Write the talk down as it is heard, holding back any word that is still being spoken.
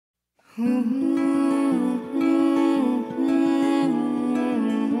Let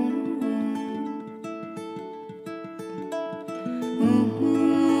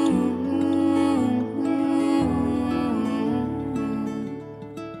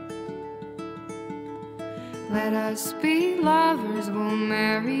us be lovers, we'll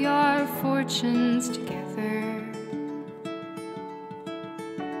marry our fortunes together.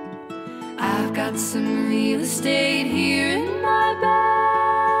 I've got some real estate here in my bag.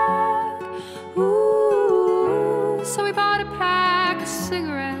 Ooh, so we bought a pack of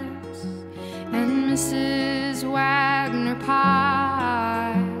cigarettes and Mrs. Wagner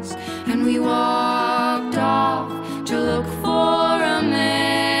pies, and we walked off to look for America.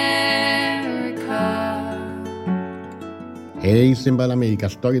 Ehi, Sembra l'America,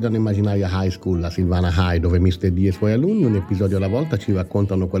 storie da un'immaginaria high school, la Silvana High, dove Mr. D e i suoi alunni un episodio alla volta ci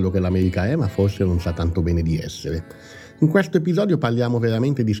raccontano quello che l'America è, ma forse non sa tanto bene di essere. In questo episodio parliamo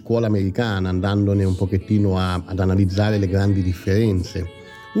veramente di scuola americana, andandone un pochettino ad analizzare le grandi differenze.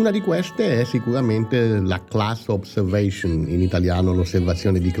 Una di queste è sicuramente la class observation, in italiano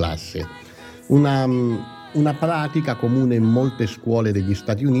l'osservazione di classe. Una pratica comune in molte scuole degli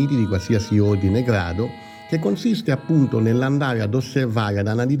Stati Uniti di qualsiasi ordine e grado, che consiste appunto nell'andare ad osservare, ad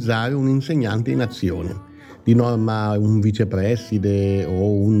analizzare un insegnante in azione, di norma un vicepreside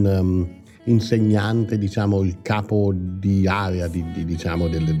o un insegnante, diciamo il capo di area,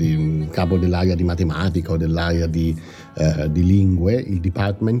 capo dell'area di matematica o dell'area di lingue, il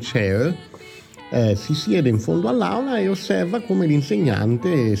department chair. Si siede in fondo all'aula e osserva come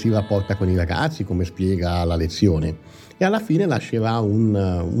l'insegnante si rapporta con i ragazzi, come spiega la lezione, e alla fine lascerà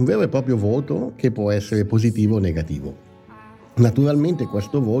un vero e proprio voto che può essere positivo o negativo. Naturalmente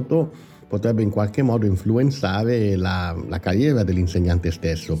questo voto potrebbe in qualche modo influenzare la carriera dell'insegnante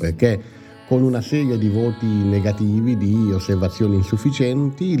stesso, perché con una serie di voti negativi, di osservazioni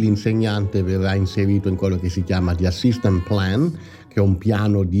insufficienti, l'insegnante verrà inserito in quello che si chiama the assistant plan, che è un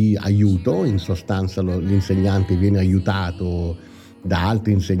piano di aiuto. In sostanza l'insegnante viene aiutato da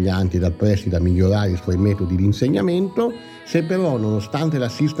altri insegnanti, dal preside, a migliorare i suoi metodi di insegnamento. Se però, nonostante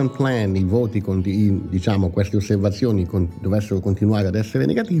l'assistant plan, i voti, queste osservazioni dovessero continuare ad essere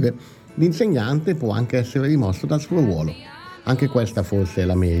negative, l'insegnante può anche essere rimosso dal suo ruolo. Anche questa forse è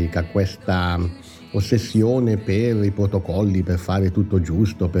l'America, questa ossessione per i protocolli, per fare tutto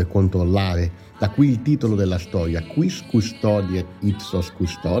giusto, per controllare. Da qui il titolo della storia, Quis custodiet ipsos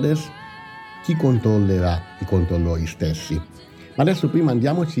custodes? Chi controllerà i controllori stessi? Ma adesso prima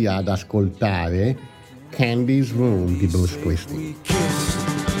andiamoci ad ascoltare Candy's Room di Bruce Springsteen.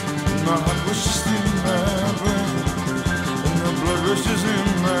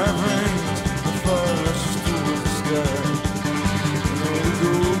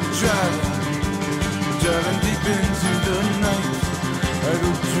 Driving deep into the night, I go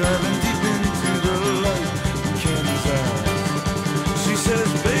driving deep into the light. Candy's eyes, she says,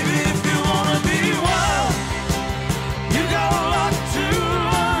 baby, if you wanna be wild, you got a lot to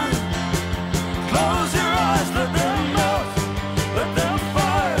learn. Close your eyes, let them melt, let them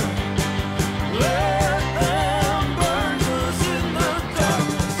fire, let them burn. 'Cause in the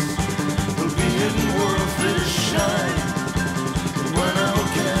darkness we'll be in worlds that shine. And when our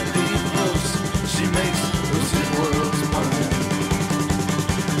candy flows, she makes those his worlds mine.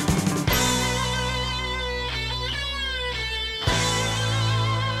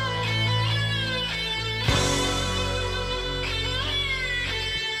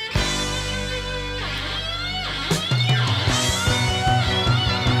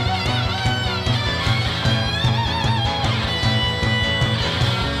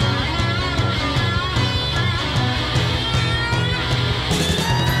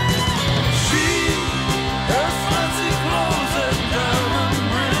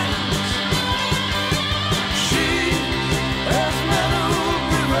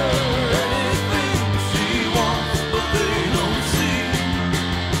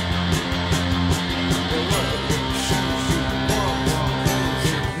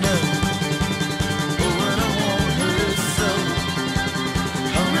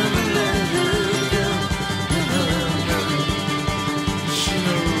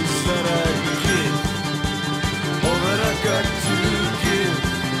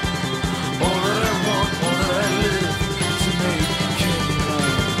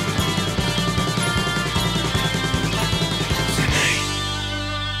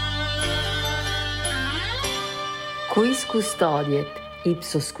 Quis custodiet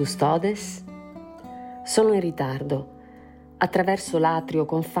ipsos custodes? Sono in ritardo. Attraverso l'atrio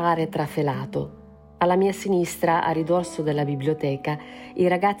con fare trafelato. Alla mia sinistra, a ridosso della biblioteca, i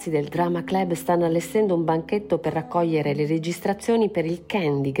ragazzi del Drama Club stanno allestendo un banchetto per raccogliere le registrazioni per il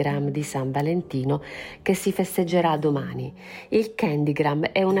Candygram di San Valentino che si festeggerà domani. Il Candygram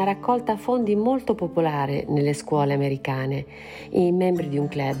è una raccolta fondi molto popolare nelle scuole americane. I membri di un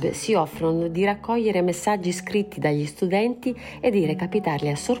club si offrono di raccogliere messaggi scritti dagli studenti e di recapitarli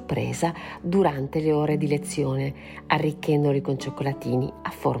a sorpresa durante le ore di lezione, arricchendoli con cioccolatini a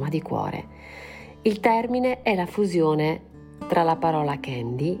forma di cuore. Il termine è la fusione tra la parola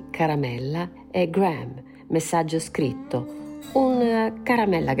candy, caramella, e gram, messaggio scritto, un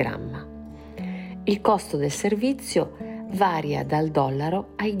caramellagramma. Il costo del servizio varia dal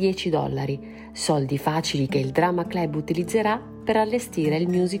dollaro ai $10, soldi facili che il Drama Club utilizzerà per allestire il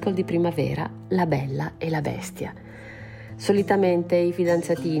musical di primavera La Bella e la Bestia. Solitamente i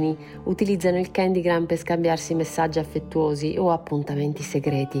fidanzatini utilizzano il Candygram per scambiarsi messaggi affettuosi o appuntamenti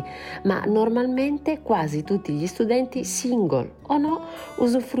segreti, ma normalmente quasi tutti gli studenti, single o no,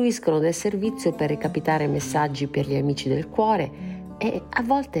 usufruiscono del servizio per recapitare messaggi per gli amici del cuore e a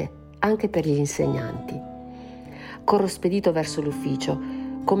volte anche per gli insegnanti. Corro spedito verso l'ufficio.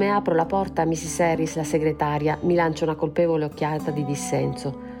 Come apro la porta, Mrs. Harris, la segretaria, mi lancia una colpevole occhiata di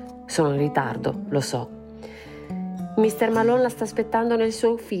dissenso. Sono in ritardo, lo so. Mr. Malone la sta aspettando nel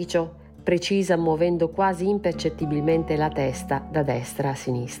suo ufficio, precisa muovendo quasi impercettibilmente la testa da destra a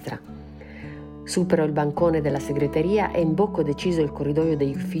sinistra. Supero il bancone della segreteria e imbocco deciso il corridoio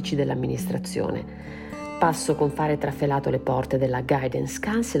degli uffici dell'amministrazione. Passo con fare trafelato le porte della Guidance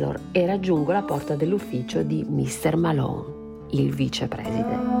Counselor e raggiungo la porta dell'ufficio di Mr. Malone, il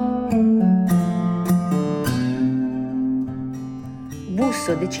vicepresidente.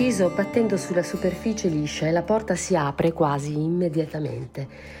 Busso deciso battendo sulla superficie liscia e la porta si apre quasi immediatamente.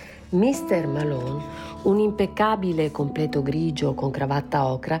 Mr. Malone, un impeccabile completo grigio con cravatta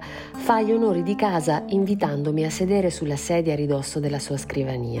ocra, fa gli onori di casa invitandomi a sedere sulla sedia a ridosso della sua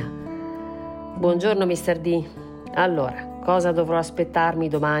scrivania. Buongiorno Mr. D. Allora, cosa dovrò aspettarmi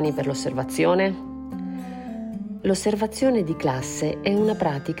domani per l'osservazione? L'osservazione di classe è una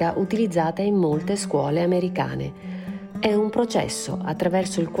pratica utilizzata in molte scuole americane. È un processo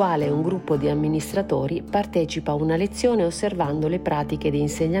attraverso il quale un gruppo di amministratori partecipa a una lezione osservando le pratiche di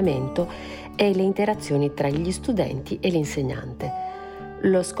insegnamento e le interazioni tra gli studenti e l'insegnante.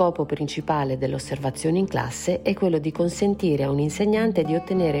 Lo scopo principale dell'osservazione in classe è quello di consentire a un insegnante di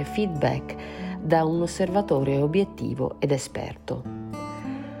ottenere feedback da un osservatore obiettivo ed esperto.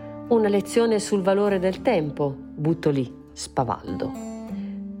 Una lezione sul valore del tempo, butto lì, spavaldo.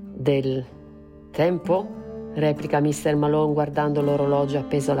 Del tempo? Replica Mr. Malone guardando l'orologio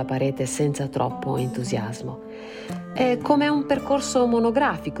appeso alla parete senza troppo entusiasmo. È come un percorso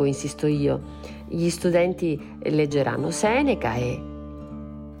monografico, insisto io. Gli studenti leggeranno Seneca e...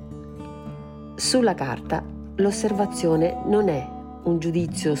 Sulla carta l'osservazione non è un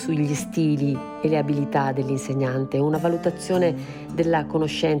giudizio sugli stili e le abilità dell'insegnante, una valutazione della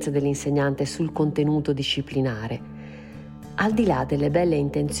conoscenza dell'insegnante sul contenuto disciplinare. Al di là delle belle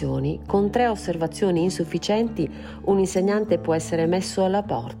intenzioni, con 3 osservazioni insufficienti, un insegnante può essere messo alla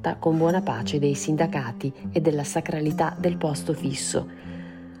porta con buona pace dei sindacati e della sacralità del posto fisso.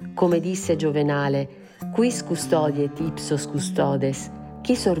 Come disse Giovenale, quis custodiet ipsos custodes,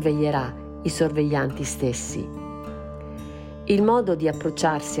 chi sorveglierà i sorveglianti stessi? Il modo di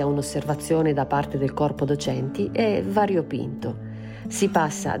approcciarsi a un'osservazione da parte del corpo docenti è variopinto. Si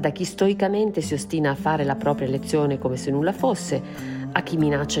passa da chi stoicamente si ostina a fare la propria lezione come se nulla fosse, a chi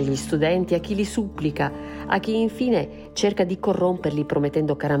minaccia gli studenti, a chi li supplica, a chi infine cerca di corromperli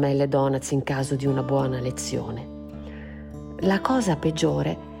promettendo caramelle e donuts in caso di una buona lezione. La cosa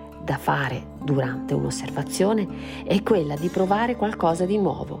peggiore da fare durante un'osservazione è quella di provare qualcosa di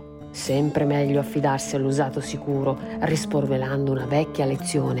nuovo. Sempre meglio affidarsi all'usato sicuro, risporvelando una vecchia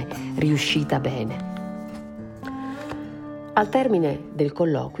lezione riuscita bene. Al termine del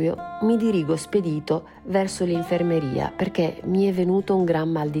colloquio mi dirigo spedito verso l'infermeria perché mi è venuto un gran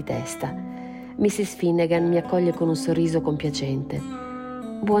mal di testa. Mrs. Finnegan mi accoglie con un sorriso compiacente.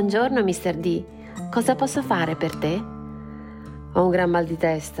 Buongiorno, Mr. D. Cosa posso fare per te? Ho un gran mal di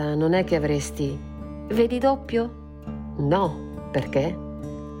testa, non è che avresti... Vedi doppio? No, perché?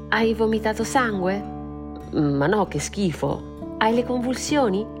 Hai vomitato sangue? Ma no, che schifo. Hai le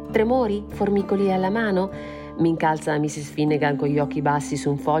convulsioni? Tremori? Formicoli alla mano? Mi incalza Mrs. Finnegan con gli occhi bassi su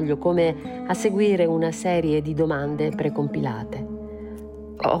un foglio come a seguire una serie di domande precompilate.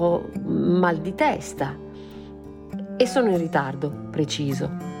 Ho mal di testa e sono in ritardo,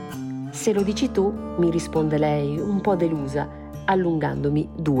 preciso. Se lo dici tu, mi risponde lei, un po' delusa, allungandomi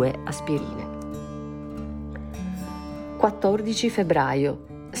 2 aspirine. 14 febbraio,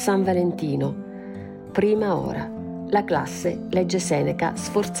 San Valentino. Prima ora. La classe legge Seneca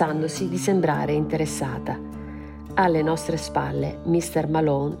sforzandosi di sembrare interessata. Alle nostre spalle Mr.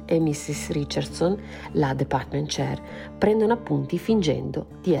 Malone e Mrs. Richardson, la department chair, prendono appunti fingendo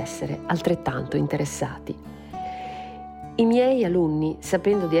di essere altrettanto interessati. I miei alunni,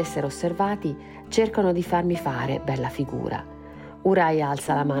 sapendo di essere osservati, cercano di farmi fare bella figura. Uriah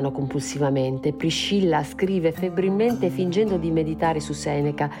alza la mano compulsivamente, Priscilla scrive febbrilmente fingendo di meditare su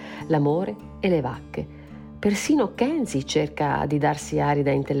Seneca, l'amore e le vacche. Persino Kenzie cerca di darsi aria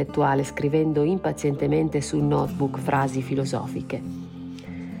da intellettuale scrivendo impazientemente sul notebook frasi filosofiche.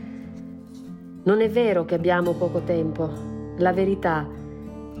 Non è vero che abbiamo poco tempo. La verità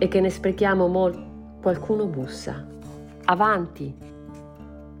è che ne sprechiamo molto. Qualcuno bussa. Avanti!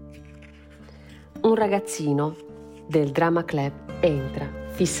 Un ragazzino del Drama Club entra,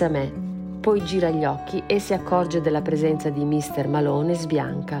 fissa me, poi gira gli occhi e si accorge della presenza di Mr. Malone e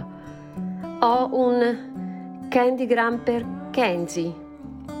sbianca. Ho un candygram per Kenzie.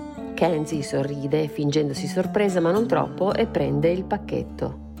 Kenzie sorride, fingendosi sorpresa ma non troppo, e prende il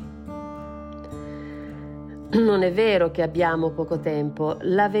pacchetto. Non è vero che abbiamo poco tempo.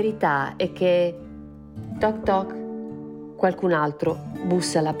 La verità è che... Toc toc. Qualcun altro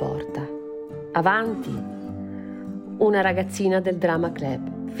bussa alla porta. Avanti! Una ragazzina del Drama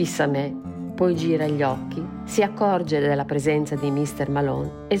Club fissa me, poi gira gli occhi, si accorge della presenza di Mr.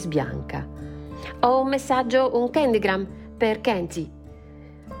 Malone e sbianca. Ho un messaggio, un candygram per Kenzie.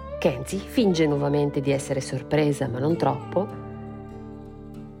 Kenzie finge nuovamente di essere sorpresa, ma non troppo.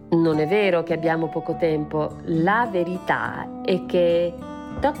 Non è vero che abbiamo poco tempo. La verità è che...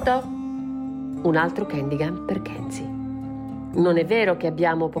 Toc toc. Un altro candygram per Kenzie. Non è vero che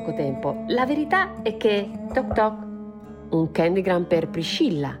abbiamo poco tempo. La verità è che... Toc toc. Un candygram per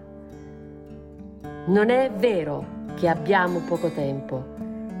Priscilla. Non è vero che abbiamo poco tempo.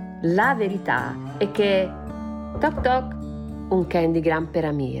 La verità è che... Toc toc. Un candygram per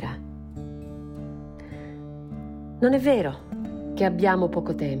Amira. Non è vero che abbiamo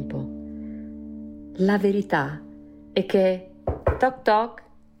poco tempo. La verità è che... Toc toc.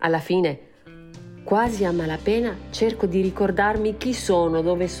 Alla fine, quasi a malapena, cerco di ricordarmi chi sono,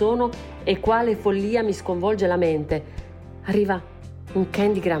 dove sono e quale follia mi sconvolge la mente. Arriva un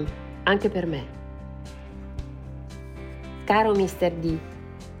candygram anche per me. Caro Mr. D,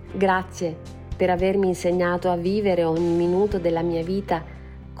 grazie per avermi insegnato a vivere ogni minuto della mia vita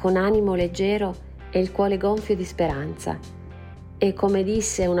con animo leggero e il cuore gonfio di speranza. E come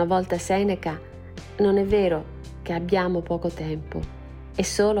disse una volta Seneca, non è vero che abbiamo poco tempo, è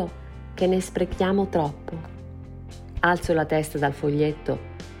solo che ne sprechiamo troppo. Alzo la testa dal foglietto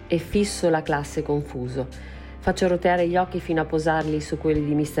e fisso la classe confuso. Faccio roteare gli occhi fino a posarli su quelli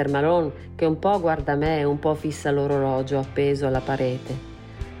di Mr. Malone, che un po' guarda me e un po' fissa l'orologio appeso alla parete.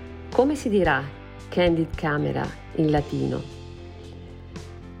 Come si dirà candid camera in latino?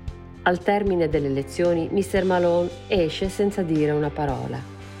 Al termine delle lezioni, Mr. Malone esce senza dire una parola.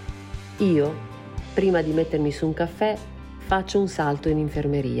 Io, prima di mettermi su un caffè, faccio un salto in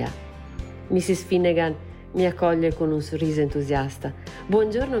infermeria. Mrs. Finnegan mi accoglie con un sorriso entusiasta.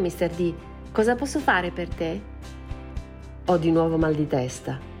 Buongiorno, Mr. D. Cosa posso fare per te? Ho di nuovo mal di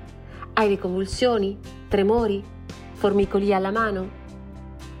testa. Hai le convulsioni? Tremori? Formicolii alla mano?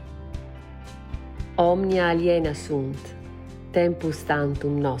 Omnia aliena sunt, tempus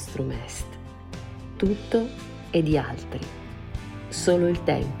tantum nostrum est. Tutto è di altri. Solo il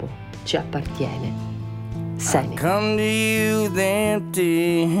tempo ci appartiene. Seneca. I come to you with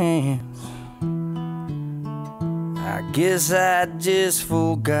empty hands. I guess I just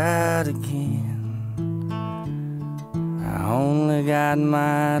forgot again. I only got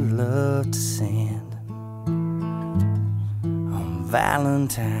my love to send on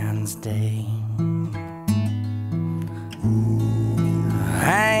Valentine's Day.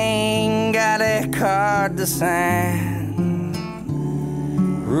 I ain't got a card to sign.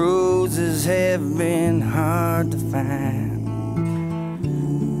 Roses have been hard to find.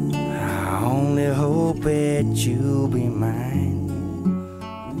 I only hope that you'll be mine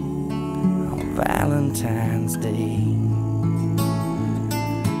on Valentine's Day.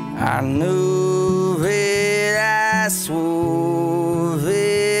 I knew that I swore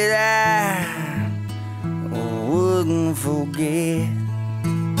that I wouldn't forget.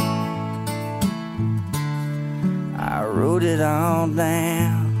 I wrote it all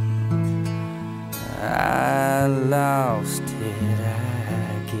down. I lost it,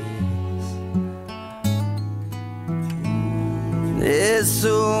 I guess. There's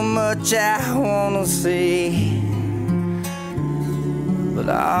so much I wanna say, but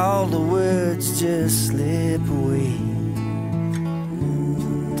all the words just slip away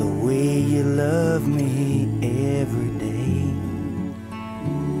the way you love me every day.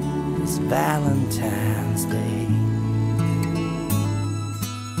 It's Valentine's Day.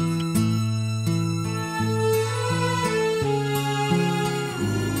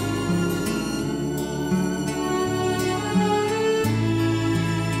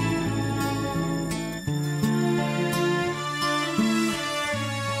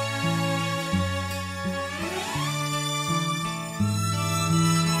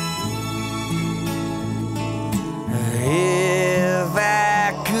 If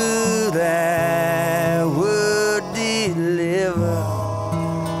I could, I would deliver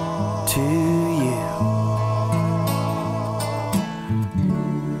to you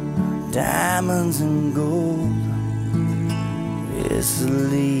diamonds and gold. It's the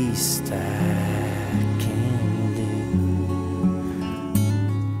least I can do.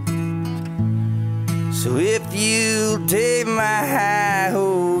 So if you take my high,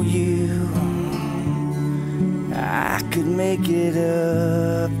 hold you, I could make it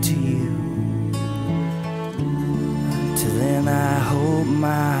up to you. Till then I hope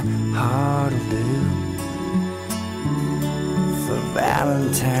my heart will do for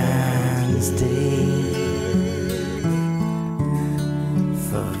Valentine's Day.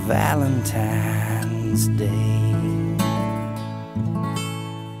 For Valentine's Day.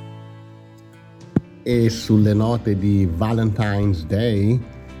 E sulle note di Valentine's Day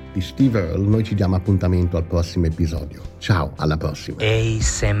di Steve Earle noi ci diamo appuntamento al prossimo episodio. Ciao, alla prossima.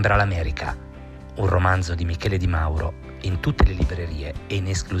 Sembra l'America, un romanzo di Michele di Mauro in tutte le librerie e in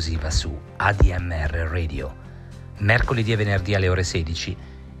esclusiva su ADMR Radio, mercoledì e venerdì alle ore 16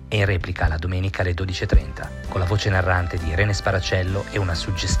 e in replica la domenica alle 12:30, con la voce narrante di Irene Sparacello e una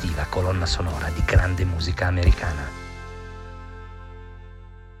suggestiva colonna sonora di grande musica americana.